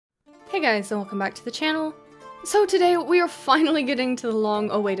Hey guys, and welcome back to the channel. So today we are finally getting to the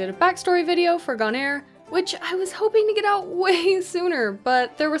long-awaited backstory video for Ghaunaere, which I was hoping to get out way sooner,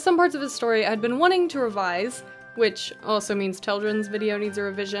 but there were some parts of his story I'd been wanting to revise, which also means Teldrin's video needs a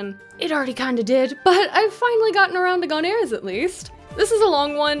revision. It already kinda did, but I've finally gotten around to Ghaunaere's at least. This is a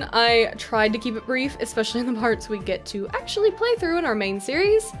long one. I tried to keep it brief, especially in the parts we get to actually play through in our main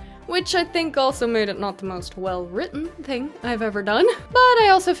series, which I think also made it not the most well-written thing I've ever done. But I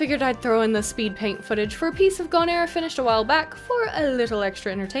also figured I'd throw in the speed paint footage for a piece of Ghaunaere finished a while back for a little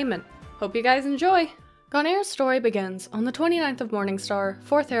extra entertainment. Hope you guys enjoy! Ghaunaere's story begins on the 29th of Morningstar,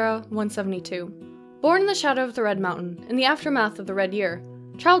 4th Era, 172. Born in the shadow of the Red Mountain, in the aftermath of the Red Year,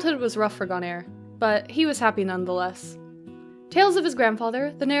 childhood was rough for Ghaunaere, but he was happy nonetheless. Tales of his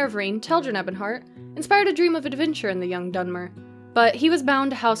grandfather, the Nair of Reen, Ghaunaere Ebonheart, inspired a dream of adventure in the young Dunmer. But he was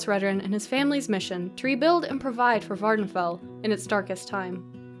bound to House Ritter and his family's mission to rebuild and provide for Vvardenfell in its darkest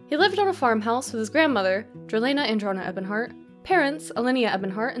time. He lived on a farmhouse with his grandmother, Drelena Androna Ebonheart, parents, Alinia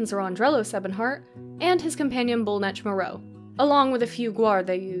Ebonheart and Zoran Drelos Ebonheart, and his companion Bullnech Moreau, along with a few guar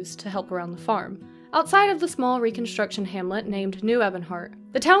they used to help around the farm, outside of the small reconstruction hamlet named New Ebonheart.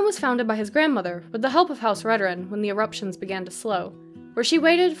 The town was founded by his grandmother with the help of House Redderin when the eruptions began to slow, where she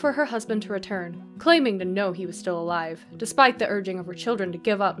waited for her husband to return, claiming to know he was still alive, despite the urging of her children to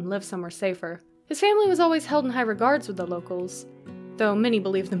give up and live somewhere safer. His family was always held in high regards with the locals, though many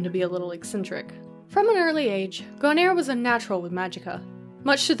believed them to be a little eccentric. From an early age, Ghaunaere was a natural with magicka,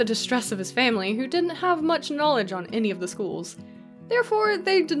 much to the distress of his family, who didn't have much knowledge on any of the schools. Therefore,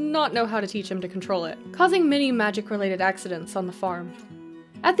 they did not know how to teach him to control it, causing many magic-related accidents on the farm.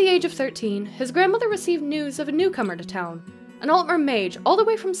 At the age of 13, his grandmother received news of a newcomer to town, an Altmer mage all the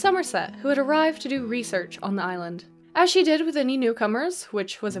way from Somerset who had arrived to do research on the island. As she did with any newcomers,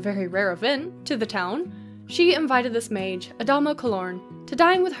 which was a very rare event, to the town, she invited this mage, Adamo Kalorn, to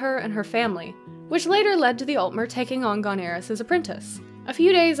dine with her and her family, which later led to the Altmer taking on Ghaunaere as his apprentice. A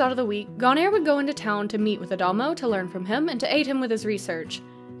few days out of the week, Ghaunaere would go into town to meet with Adamo to learn from him and to aid him with his research,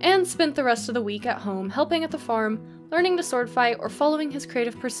 and spent the rest of the week at home helping at the farm, learning to sword fight, or following his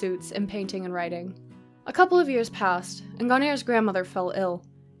creative pursuits in painting and writing. A couple of years passed, and Ghaunaere's grandmother fell ill,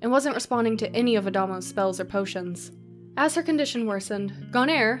 and wasn't responding to any of Adamo's spells or potions. As her condition worsened,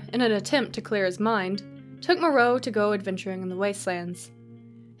 Ghaunaere, in an attempt to clear his mind, took Moreau to go adventuring in the wastelands.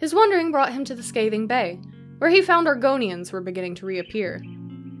 His wandering brought him to the Scathing Bay, where he found Argonians were beginning to reappear.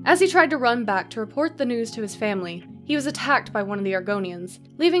 As he tried to run back to report the news to his family, he was attacked by one of the Argonians,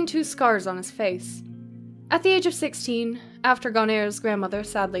 leaving 2 scars on his face. At the age of 16, after Ghaunaere's grandmother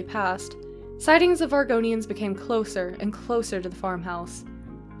sadly passed, sightings of Argonians became closer and closer to the farmhouse,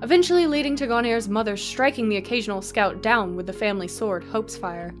 eventually leading to Ghaunaere's mother striking the occasional scout down with the family sword,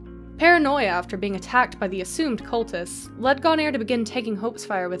 Hopesfire. Paranoia after being attacked by the assumed cultists led Ghaunaere to begin taking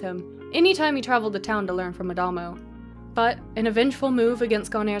Hopesfire with him anytime he traveled to town to learn from Adamo. But, in a vengeful move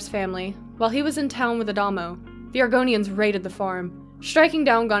against Ghaunaere's family, while he was in town with Adamo, the Argonians raided the farm, striking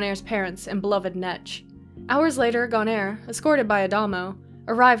down Ghaunaere's parents and beloved Nech. Hours later, Ghaunaere, escorted by Adamo,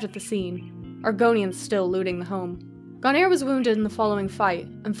 arrived at the scene, Argonians still looting the home. Ghaunaere was wounded in the following fight,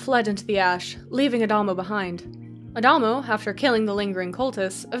 and fled into the ash, leaving Adamo behind. Adamo, after killing the lingering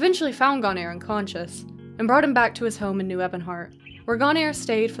cultists, eventually found Ghaunaere unconscious, and brought him back to his home in New Ebonheart, where Ghaunaere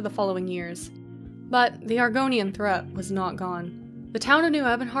stayed for the following years. But the Argonian threat was not gone. The town of New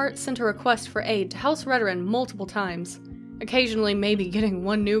Ebonheart sent a request for aid to House Redderin multiple times, occasionally maybe getting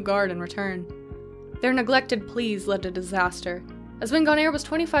 1 new guard in return. Their neglected pleas led to disaster, as when Ghaunaere was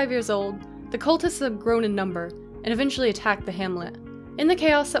 25 years old, the cultists had grown in number, and eventually attacked the hamlet. In the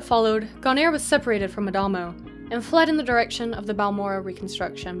chaos that followed, Ghaunaere was separated from Adamo, and fled in the direction of the Balmora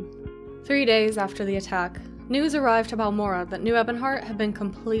reconstruction. 3 days after the attack, news arrived to Balmora that New Ebonheart had been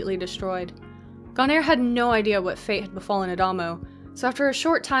completely destroyed. Ghaunaere had no idea what fate had befallen Adamo, so after a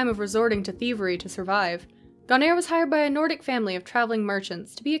short time of resorting to thievery to survive, Ghaunaere was hired by a Nordic family of traveling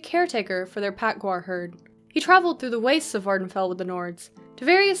merchants to be a caretaker for their Patguar herd. He traveled through the wastes of Vvardenfell with the Nords, to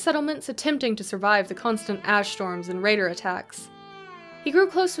various settlements attempting to survive the constant ash storms and raider attacks. He grew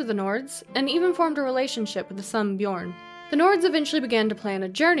close with the Nords, and even formed a relationship with the son Bjorn. The Nords eventually began to plan a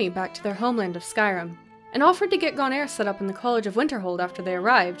journey back to their homeland of Skyrim, and offered to get Ghaunaere set up in the College of Winterhold after they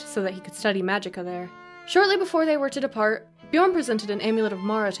arrived, so that he could study magicka there. Shortly before they were to depart, Bjorn presented an amulet of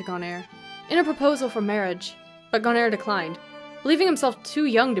Mara to Ghaunaere, in a proposal for marriage, but Ghaunaere declined, believing himself too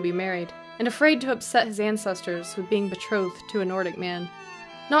young to be married, and afraid to upset his ancestors with being betrothed to a Nordic man.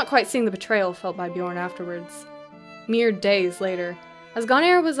 Not quite seeing the betrayal felt by Bjorn afterwards. Mere days later, as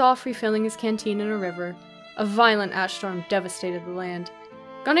Ghaunaere was off refilling his canteen in a river, a violent ash storm devastated the land.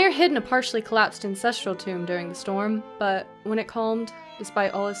 Ghaunaere hid in a partially collapsed ancestral tomb during the storm, but when it calmed,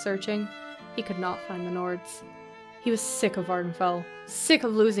 despite all his searching, he could not find the Nords. He was sick of Vardenfell, sick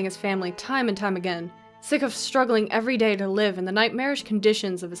of losing his family time and time again, sick of struggling every day to live in the nightmarish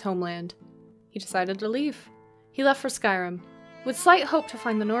conditions of his homeland. He decided to leave. He left for Skyrim, with slight hope to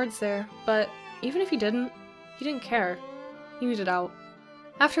find the Nords there, but even if he didn't care. He needed out.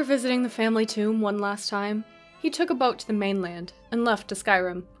 After visiting the family tomb one last time, he took a boat to the mainland and left to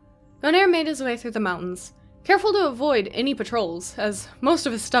Skyrim. Ghaunaere made his way through the mountains, careful to avoid any patrols, as most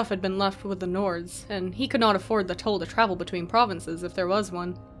of his stuff had been left with the Nords, and he could not afford the toll to travel between provinces if there was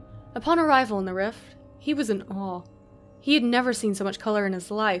one. Upon arrival in the Rift, he was in awe. He had never seen so much color in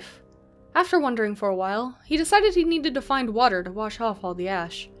his life. After wandering for a while, he decided he needed to find water to wash off all the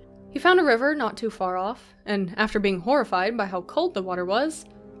ash. He found a river not too far off, and after being horrified by how cold the water was,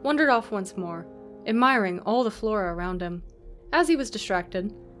 wandered off once more, admiring all the flora around him. As he was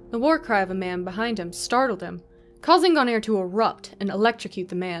distracted, the war cry of a man behind him startled him, causing Ghaunaere to erupt and electrocute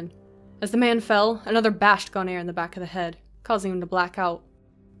the man. As the man fell, another bashed Ghaunaere in the back of the head, causing him to black out.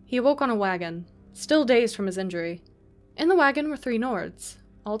 He awoke on a wagon, still dazed from his injury. In the wagon were 3 Nords,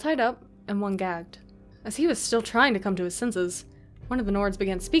 all tied up and one gagged. As he was still trying to come to his senses, one of the Nords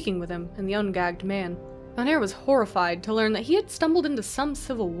began speaking with him and the ungagged man. Ghaunaere was horrified to learn that he had stumbled into some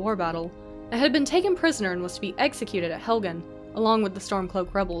civil war battle, and had been taken prisoner and was to be executed at Helgen, along with the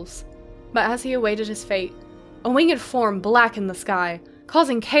Stormcloak rebels. But as he awaited his fate, a winged form blackened the sky,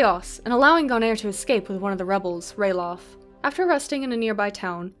 causing chaos and allowing Ghaunaere to escape with one of the rebels, Ralof. After resting in a nearby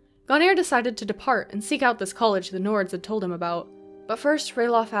town, Ghaunaere decided to depart and seek out this college the Nords had told him about. But first,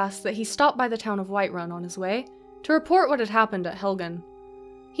 Ralof asked that he stop by the town of Whiterun on his way to report what had happened at Helgen.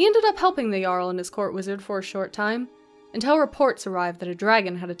 He ended up helping the Jarl and his court wizard for a short time, until reports arrived that a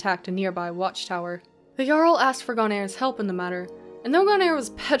dragon had attacked a nearby watchtower. The Jarl asked for Ghaunaere's help in the matter, and though Ghaunaere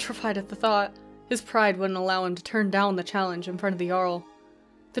was petrified at the thought, his pride wouldn't allow him to turn down the challenge in front of the Jarl.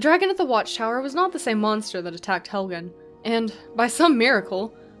 The dragon at the watchtower was not the same monster that attacked Helgen, and, by some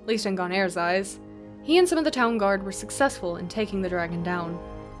miracle, at least in Ghaunaere's eyes, he and some of the town guard were successful in taking the dragon down.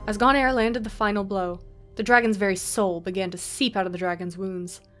 As Ghaunaere landed the final blow, the dragon's very soul began to seep out of the dragon's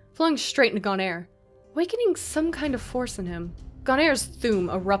wounds, flowing straight into Ghaunaere, awakening some kind of force in him. Ghaunaere's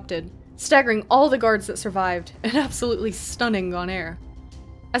Thuum erupted, staggering all the guards that survived, and absolutely stunning Ghaunaere.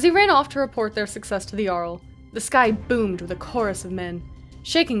 As he ran off to report their success to the Jarl, the sky boomed with a chorus of men,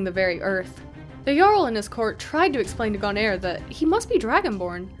 shaking the very earth. The Jarl and his court tried to explain to Ghaunaere that he must be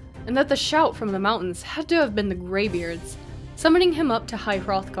Dragonborn, and that the shout from the mountains had to have been the Greybeards, summoning him up to High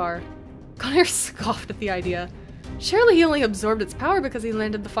Hrothgar. Ghaunaere scoffed at the idea. Surely he only absorbed its power because he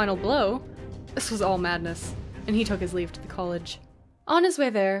landed the final blow. This was all madness, and he took his leave to the college. On his way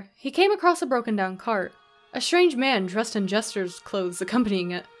there, he came across a broken-down cart, a strange man dressed in jester's clothes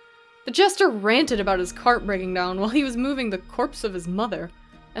accompanying it. The jester ranted about his cart breaking down while he was moving the corpse of his mother,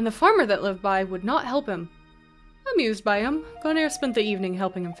 and the farmer that lived by would not help him. Amused by him, Ghaunaere spent the evening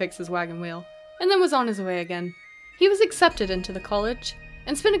helping him fix his wagon wheel, and then was on his way again. He was accepted into the college,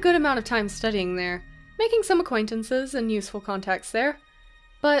 and spent a good amount of time studying there, making some acquaintances and useful contacts there.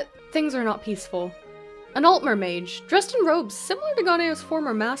 But things are not peaceful. An Altmer mage, dressed in robes similar to Ghaunaere's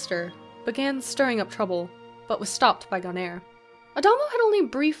former master, began stirring up trouble, but was stopped by Ghaunaere. Adamo had only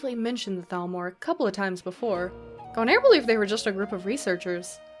briefly mentioned the Thalmor a couple of times before. Ghaunaere believed they were just a group of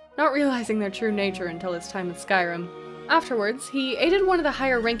researchers, not realizing their true nature until his time in Skyrim. Afterwards, he aided one of the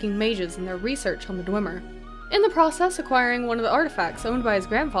higher-ranking mages in their research on the Dwemer, in the process acquiring one of the artifacts owned by his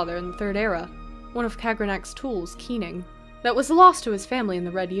grandfather in the Third Era, one of Kagranak's tools, Keening, that was lost to his family in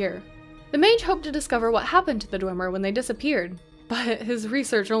the Red Year. The mage hoped to discover what happened to the Dwemer when they disappeared, but his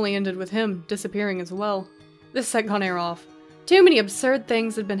research only ended with him disappearing as well. This set Ghaunaere off. Too many absurd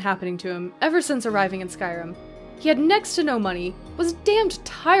things had been happening to him ever since arriving in Skyrim. He had next to no money, was damned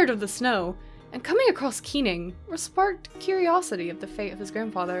tired of the snow, and coming across Keening sparked curiosity of the fate of his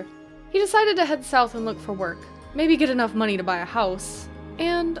grandfather. He decided to head south and look for work, maybe get enough money to buy a house,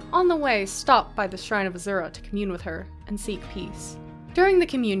 and on the way stop by the Shrine of Azura to commune with her and seek peace. During the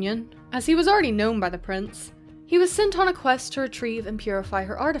communion, as he was already known by the prince, he was sent on a quest to retrieve and purify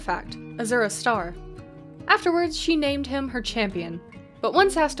her artifact, Azura's Star. Afterwards, she named him her champion, but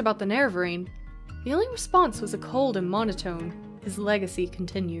once asked about the Nerevarine, the only response was a cold and monotone, "His legacy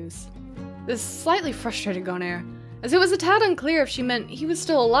continues." This slightly frustrated Ghaunaere, as it was a tad unclear if she meant he was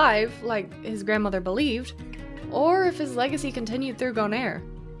still alive, like his grandmother believed, or if his legacy continued through Ghaunaere.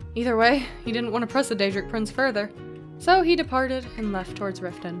 Either way, he didn't want to press the Daedric prince further, so he departed and left towards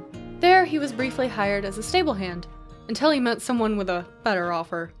Riften. There, he was briefly hired as a stable hand, until he met someone with a better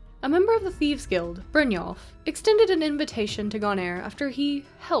offer. A member of the Thieves' Guild, Brynjolf, extended an invitation to Ghaunaere after he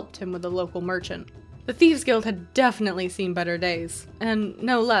helped him with a local merchant. The Thieves Guild had definitely seen better days, and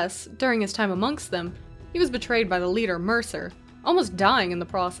no less, during his time amongst them, he was betrayed by the leader, Mercer, almost dying in the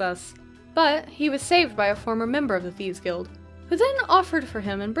process. But he was saved by a former member of the Thieves Guild, who then offered for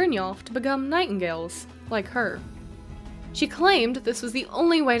him and Brynjolf to become nightingales, like her. She claimed this was the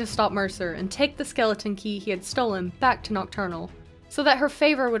only way to stop Mercer and take the skeleton key he had stolen back to Nocturnal, so that her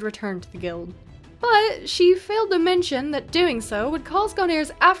favor would return to the guild. But she failed to mention that doing so would cause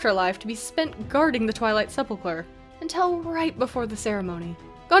Ghaunaere's afterlife to be spent guarding the Twilight Sepulchre, until right before the ceremony.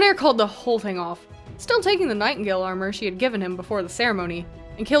 Ghaunaere called the whole thing off, still taking the nightingale armor she had given him before the ceremony,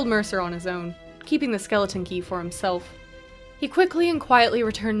 and killed Mercer on his own, keeping the skeleton key for himself. He quickly and quietly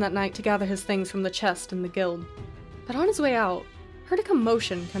returned that night to gather his things from the chest in the guild, but on his way out, heard a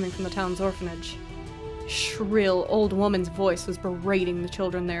commotion coming from the town's orphanage. A shrill old woman's voice was berating the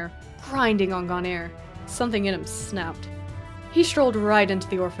children there, grinding on Ghaunaere. Something in him snapped. He strolled right into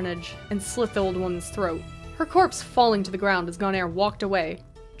the orphanage and slit the old woman's throat, her corpse falling to the ground as Ghaunaere walked away.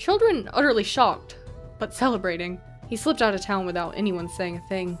 Children utterly shocked, but celebrating. He slipped out of town without anyone saying a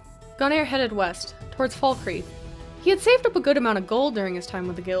thing. Ghaunaere headed west, towards Falkreath. He had saved up a good amount of gold during his time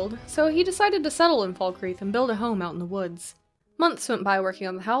with the guild, so he decided to settle in Falkreath and build a home out in the woods. Months went by working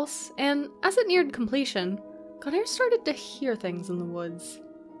on the house, and as it neared completion, Ghaunaere started to hear things in the woods.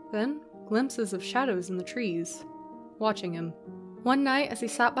 Then, glimpses of shadows in the trees, watching him. One night, as he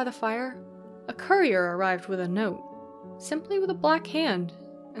sat by the fire, a courier arrived with a note, simply with a black hand,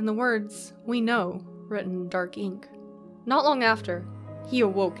 and the words, "We know," written in dark ink. Not long after, he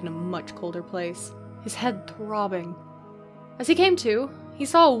awoke in a much colder place, his head throbbing. As he came to, he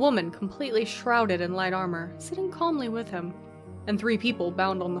saw a woman completely shrouded in light armor, sitting calmly with him, and 3 people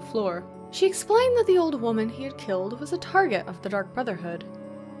bound on the floor. She explained that the old woman he had killed was a target of the Dark Brotherhood,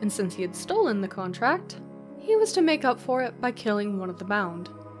 and since he had stolen the contract, he was to make up for it by killing one of the bound,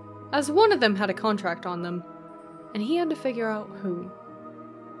 as one of them had a contract on them, and he had to figure out who.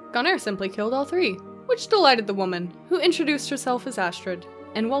 Ghaunaere simply killed all 3, which delighted the woman, who introduced herself as Astrid,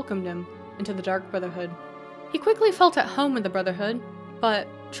 and welcomed him into the Dark Brotherhood. He quickly felt at home with the Brotherhood, but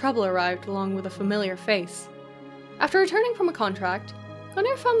trouble arrived along with a familiar face. After returning from a contract,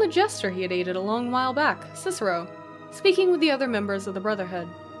 Ghaunaere found the jester he had aided a long while back, Cicero, speaking with the other members of the Brotherhood.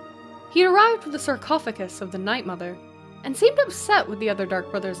 He had arrived with the sarcophagus of the Night Mother, and seemed upset with the other Dark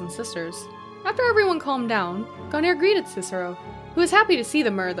Brothers and Sisters. After everyone calmed down, Ghaunaere greeted Cicero, who was happy to see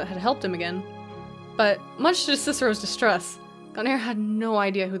the Mer that had helped him again. But, much to Cicero's distress, Ghaunaere had no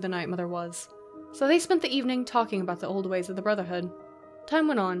idea who the Night Mother was. So they spent the evening talking about the old ways of the Brotherhood. Time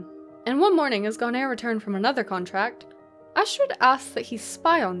went on, and one morning as Ghaunaere returned from another contract, Astrid asked that he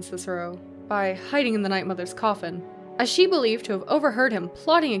spy on Cicero by hiding in the Night Mother's coffin, as she believed to have overheard him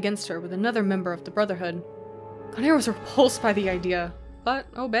plotting against her with another member of the Brotherhood. Ghaunaere was repulsed by the idea, but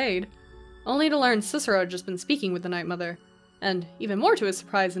obeyed, only to learn Cicero had just been speaking with the Night Mother, and, even more to his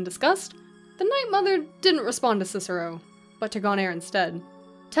surprise and disgust, the Night Mother didn't respond to Cicero, but to Ghaunaere instead,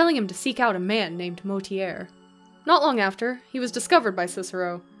 telling him to seek out a man named Motier. Not long after, he was discovered by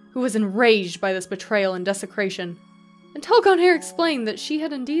Cicero, who was enraged by this betrayal and desecration, until Ghaunaere explained that she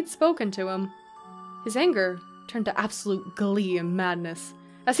had indeed spoken to him. His anger turned to absolute glee and madness,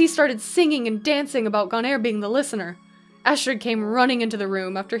 as he started singing and dancing about Ghaunaere being the listener. Astrid came running into the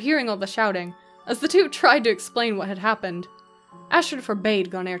room after hearing all the shouting, as the two tried to explain what had happened. Astrid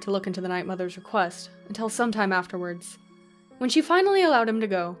forbade Ghaunaere to look into the Night Mother's request until sometime afterwards. When she finally allowed him to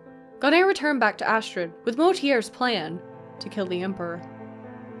go, Ghaunaere returned back to Astrid with Motier's plan to kill the Emperor.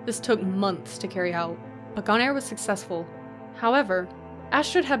 This took months to carry out, but Ghaunaere was successful. However,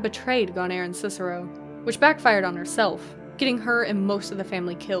 Astrid had betrayed Ghaunaere and Cicero, which backfired on herself, getting her and most of the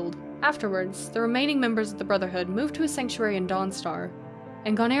family killed. Afterwards, the remaining members of the Brotherhood moved to a sanctuary in Dawnstar,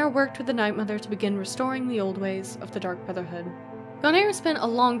 and Ghaunaere worked with the Night Mother to begin restoring the old ways of the Dark Brotherhood. Ghaunaere spent a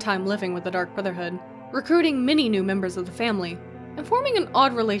long time living with the Dark Brotherhood, recruiting many new members of the family, and forming an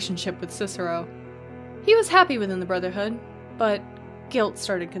odd relationship with Cicero. He was happy within the Brotherhood, but guilt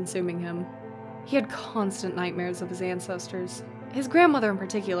started consuming him. He had constant nightmares of his ancestors, his grandmother in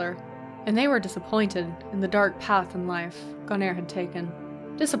particular, and they were disappointed in the dark path in life Ghaunaere had taken.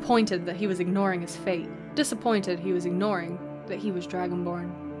 Disappointed that he was ignoring his fate. Disappointed he was ignoring that he was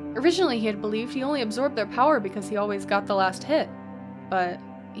Dragonborn. Originally he had believed he only absorbed their power because he always got the last hit, but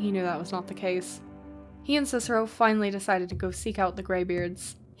he knew that was not the case. He and Cicero finally decided to go seek out the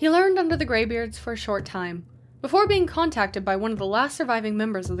Greybeards. He learned under the Greybeards for a short time, before being contacted by one of the last surviving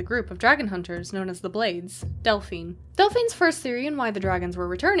members of the group of dragon hunters known as the Blades, Delphine. Delphine's first theory on why the dragons were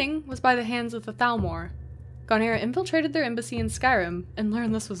returning was by the hands of the Thalmor. Ghaunaere infiltrated their embassy in Skyrim and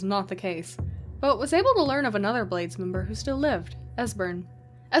learned this was not the case, but was able to learn of another Blades member who still lived, Esbern.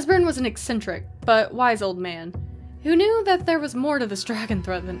 Esbern was an eccentric, but wise old man, who knew that there was more to this dragon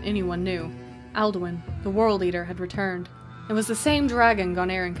threat than anyone knew. Alduin, the World Eater, had returned. It was the same dragon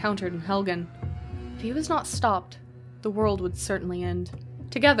Ghaunaere encountered in Helgen. If he was not stopped, the world would certainly end.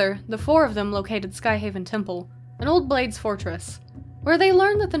 Together, the four of them located Skyhaven Temple, an old Blade's fortress, where they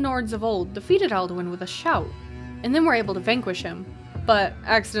learned that the Nords of old defeated Alduin with a shout, and then were able to vanquish him, but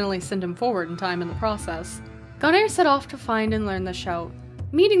accidentally send him forward in time in the process. Ghaunaere set off to find and learn the shout,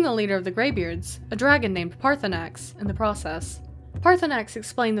 meeting the leader of the Greybeards, a dragon named Parthenax, in the process. Parthenax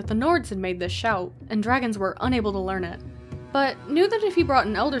explained that the Nords had made this shout, and dragons were unable to learn it, but knew that if he brought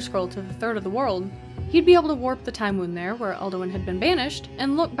an Elder Scroll to the Third of the World, he'd be able to warp the time wound there where Alduin had been banished,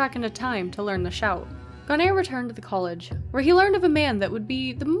 and look back into time to learn the shout. Ghaunaere returned to the college, where he learned of a man that would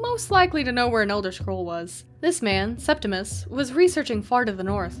be the most likely to know where an Elder Scroll was. This man, Septimus, was researching far to the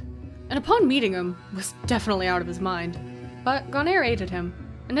north, and upon meeting him, was definitely out of his mind. But Ghaunaere aided him,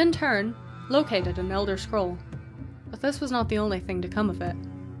 and in turn, located an Elder Scroll. But this was not the only thing to come of it.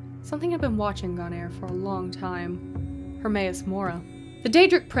 Something had been watching Ghaunaere for a long time. Hermaeus Mora. The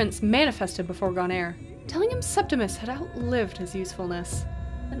Daedric Prince manifested before Ghaunaere, telling him Septimus had outlived his usefulness,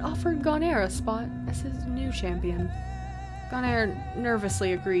 and offered Ghaunaere a spot as his new champion. Ghaunaere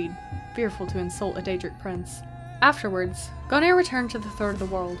nervously agreed, fearful to insult a Daedric Prince. Afterwards, Ghaunaere returned to the Third of the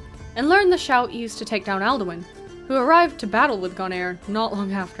World, and learned the shout used to take down Alduin, who arrived to battle with Ghaunaere not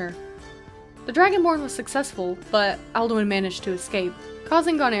long after. The Dragonborn was successful, but Alduin managed to escape,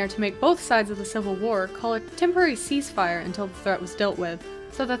 causing Ghaunaere to make both sides of the Civil War call a temporary ceasefire until the threat was dealt with,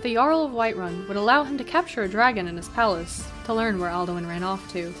 so that the Jarl of Whiterun would allow him to capture a dragon in his palace to learn where Alduin ran off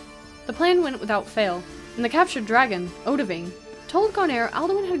to. The plan went without fail, and the captured dragon, Odahviing, told Ghaunaere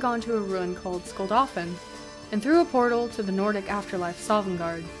Alduin had gone to a ruin called Skuldafn, and through a portal to the Nordic afterlife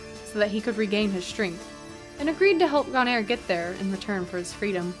Sovngarde, so that he could regain his strength, and agreed to help Ghaunaere get there in return for his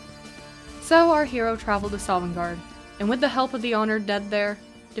freedom. So our hero traveled to Sovngarde, and with the help of the honored dead there,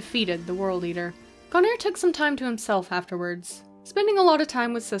 defeated the World Eater. Ghaunaere took some time to himself afterwards, spending a lot of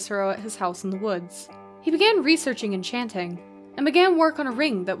time with Cicero at his house in the woods. He began researching enchanting, and began work on a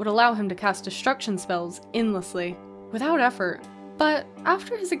ring that would allow him to cast destruction spells endlessly, without effort. But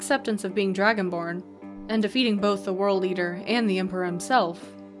after his acceptance of being Dragonborn, and defeating both the World Eater and the Emperor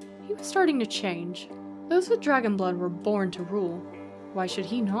himself, he was starting to change. Those with dragon blood were born to rule. Why should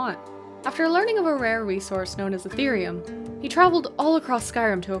he not? After learning of a rare resource known as Ethereum, he traveled all across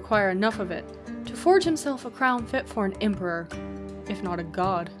Skyrim to acquire enough of it, to forge himself a crown fit for an emperor, if not a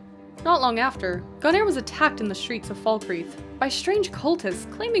god. Not long after, Ghaunaere was attacked in the streets of Falkreath by strange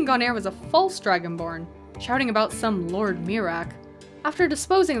cultists claiming Ghaunaere was a false Dragonborn, shouting about some Lord Miraak. After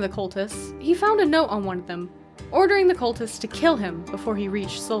disposing of the cultists, he found a note on one of them, ordering the cultists to kill him before he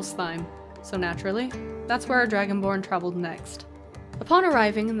reached Solstheim. So naturally, that's where our Dragonborn traveled next. Upon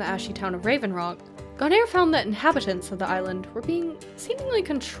arriving in the ashy town of Ravenrock, Ghaunaere found that inhabitants of the island were being seemingly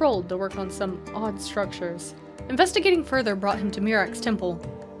controlled to work on some odd structures. Investigating further brought him to Miraak's temple,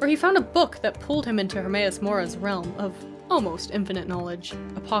 where he found a book that pulled him into Hermaeus Mora's realm of almost infinite knowledge,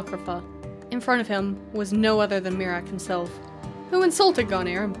 Apocrypha. In front of him was no other than Miraak himself, who insulted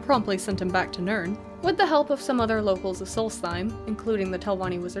Ghaunaere and promptly sent him back to Nirn. With the help of some other locals of Solstheim, including the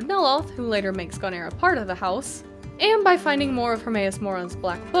Telvanni wizard Neloth, who later makes Ghaunaere a part of the house, and by finding more of Hermaeus Mora's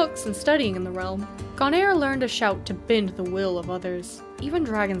black books and studying in the realm, Ghaunaere learned a shout to bend the will of others, even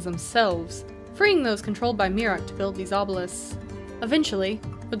dragons themselves, freeing those controlled by Miraak to build these obelisks. Eventually,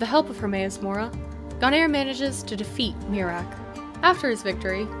 with the help of Hermaeus Mora, Ghaunaere manages to defeat Miraak. After his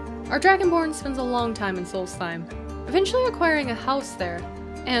victory, our Dragonborn spends a long time in Solstheim, eventually acquiring a house there,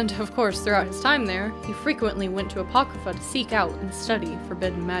 and of course throughout his time there, he frequently went to Apocrypha to seek out and study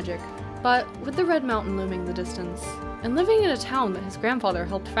forbidden magic. But with the Red Mountain looming in the distance, and living in a town that his grandfather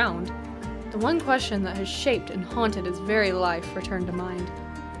helped found, the one question that has shaped and haunted his very life returned to mind.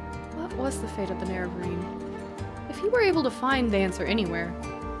 What was the fate of the Nerevarine? If he were able to find the answer anywhere,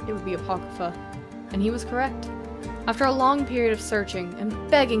 it would be Apocrypha. And he was correct. After a long period of searching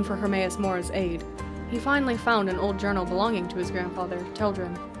and begging for Hermaeus Mora's aid, he finally found an old journal belonging to his grandfather,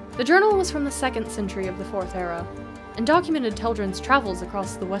 Teldrin. The journal was from the 2nd century of the 4th era, and documented Teldrin's travels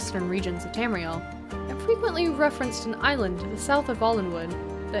across the western regions of Tamrielle, and frequently referenced an island to the south of Vollenwood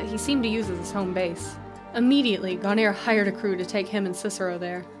that he seemed to use as his home base. Immediately, Ghaunaere hired a crew to take him and Cicero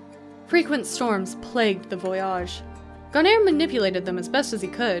there. Frequent storms plagued the voyage. Ghaunaere manipulated them as best as he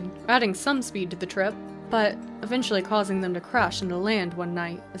could, adding some speed to the trip, but eventually causing them to crash into land one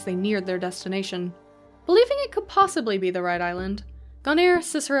night as they neared their destination. Believing it could possibly be the right island, Ghaunaere,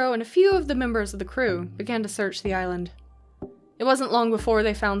 Cicero, and a few of the members of the crew began to search the island. It wasn't long before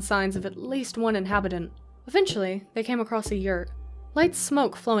they found signs of at least one inhabitant. Eventually, they came across a yurt, light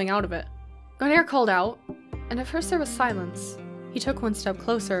smoke flowing out of it. Ghaunaere called out, and at first there was silence. He took one step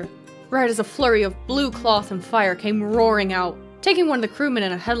closer, right as a flurry of blue cloth and fire came roaring out, taking one of the crewmen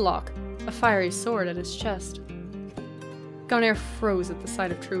in a headlock, a fiery sword at his chest. Ghaunaere froze at the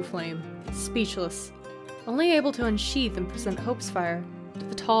sight of true flame, speechless, only able to unsheath and present Hope's fire to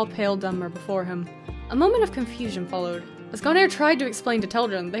the tall, pale Dunmer before him. A moment of confusion followed, as Ghaunaere tried to explain to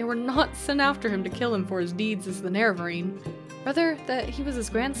Teldryn they were not sent after him to kill him for his deeds as the Nerevarine, rather that he was his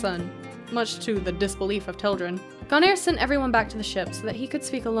grandson, much to the disbelief of Teldryn. Ghaunaere sent everyone back to the ship so that he could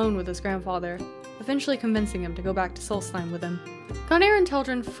speak alone with his grandfather, eventually convincing him to go back to Solstheim with him. Ghaunaere and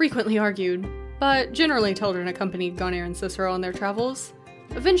Teldryn frequently argued, but generally Teldryn accompanied Ghaunaere and Cicero on their travels,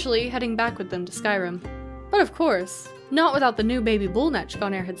 eventually heading back with them to Skyrim. But of course, not without the new baby bullnetch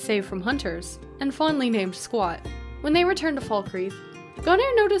Ghaunaere had saved from hunters, and fondly named Squat. When they returned to Falkreath,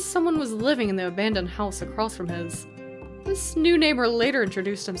 Ghaunaere noticed someone was living in the abandoned house across from his. This new neighbor later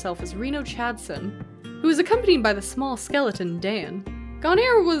introduced himself as Reno Chadson, who was accompanied by the small skeleton Dan.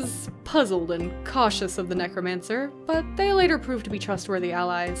 Ghaunaere was puzzled and cautious of the necromancer, but they later proved to be trustworthy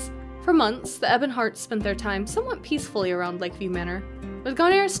allies. For months, the Ebonhearts spent their time somewhat peacefully around Lakeview Manor, with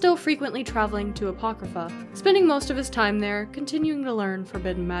Ghaunaere still frequently traveling to Apocrypha, spending most of his time there continuing to learn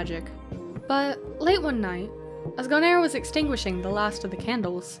forbidden magic. But late one night, as Ghaunaere was extinguishing the last of the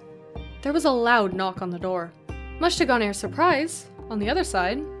candles, there was a loud knock on the door. Much to Ghaunaere's surprise, on the other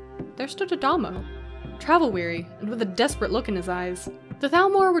side, there stood Adamo, travel-weary and with a desperate look in his eyes. The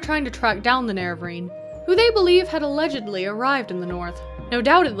Thalmor were trying to track down the Nerevarine, who they believe had allegedly arrived in the north, no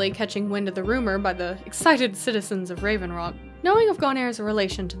doubtedly catching wind of the rumor by the excited citizens of Ravenrock. Knowing of Ghaunaere's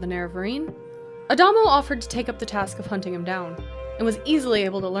relation to the Nerevarine, Adamo offered to take up the task of hunting him down, and was easily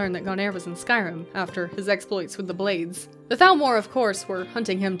able to learn that Ghaunaere was in Skyrim after his exploits with the blades. The Thalmor, of course, were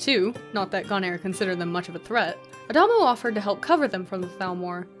hunting him too, not that Ghaunaere considered them much of a threat. Adamo offered to help cover them from the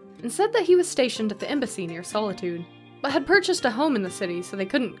Thalmor, and said that he was stationed at the embassy near Solitude, but had purchased a home in the city so they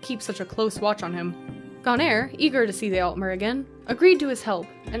couldn't keep such a close watch on him. Ghaunaere, eager to see the Altmer again, agreed to his help,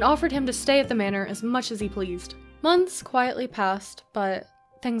 and offered him to stay at the manor as much as he pleased. Months quietly passed, but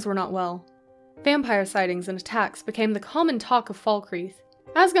things were not well. Vampire sightings and attacks became the common talk of Falkreath.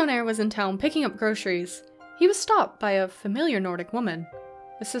 As Ghaunaere was in town picking up groceries, he was stopped by a familiar Nordic woman,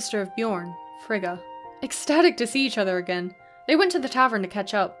 the sister of Bjorn, Frigga. Ecstatic to see each other again, they went to the tavern to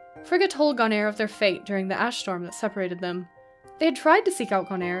catch up. Frigga told Ghaunaere of their fate during the ash storm that separated them. They had tried to seek out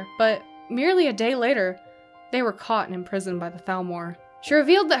Ghaunaere, but merely a day later, they were caught and imprisoned by the Thalmor. She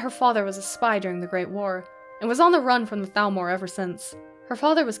revealed that her father was a spy during the Great War, and was on the run from the Thalmor ever since. Her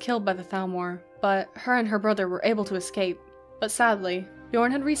father was killed by the Thalmor, but her and her brother were able to escape. But sadly,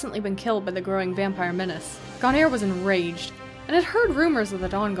 Bjorn had recently been killed by the growing vampire menace. Ghaunaere was enraged, and had heard rumors of the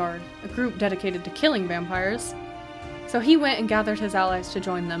Dawnguard, a group dedicated to killing vampires. So he went and gathered his allies to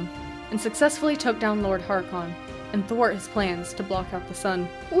join them, and successfully took down Lord Harkon, and thwart his plans to block out the sun.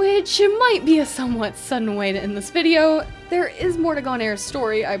 Which might be a somewhat sudden way to end this video. There is more to Ghaunaere's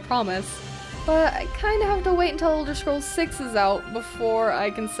story, I promise. But I kinda have to wait until Elder Scrolls 6 is out before I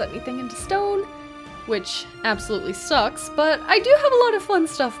can set anything into stone, which absolutely sucks, but I do have a lot of fun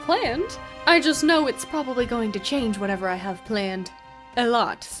stuff planned. I just know it's probably going to change whatever I have planned. A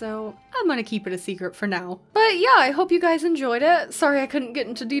lot, so I'm gonna keep it a secret for now. But yeah, I hope you guys enjoyed it. Sorry I couldn't get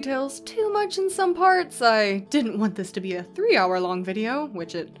into details too much in some parts. I didn't want this to be a 3-hour-long video,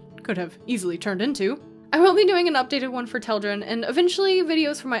 which it could have easily turned into. I will be doing an updated one for Teldryn, and eventually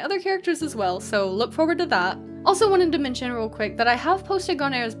videos for my other characters as well, so look forward to that. Also wanted to mention real quick that I have posted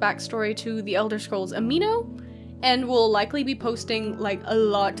Ghaunaere's backstory to the Elder Scrolls Amino, and will likely be posting like a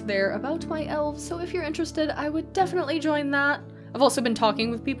lot there about my elves, so if you're interested, I would definitely join that. I've also been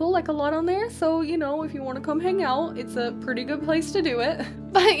talking with people like a lot on there, so you know, if you want to come hang out, it's a pretty good place to do it.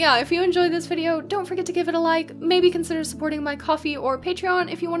 But yeah, if you enjoyed this video, don't forget to give it a like, maybe consider supporting my Ko-fi or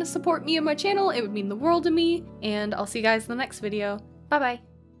Patreon if you want to support me and my channel, it would mean the world to me, and I'll see you guys in the next video. Bye bye!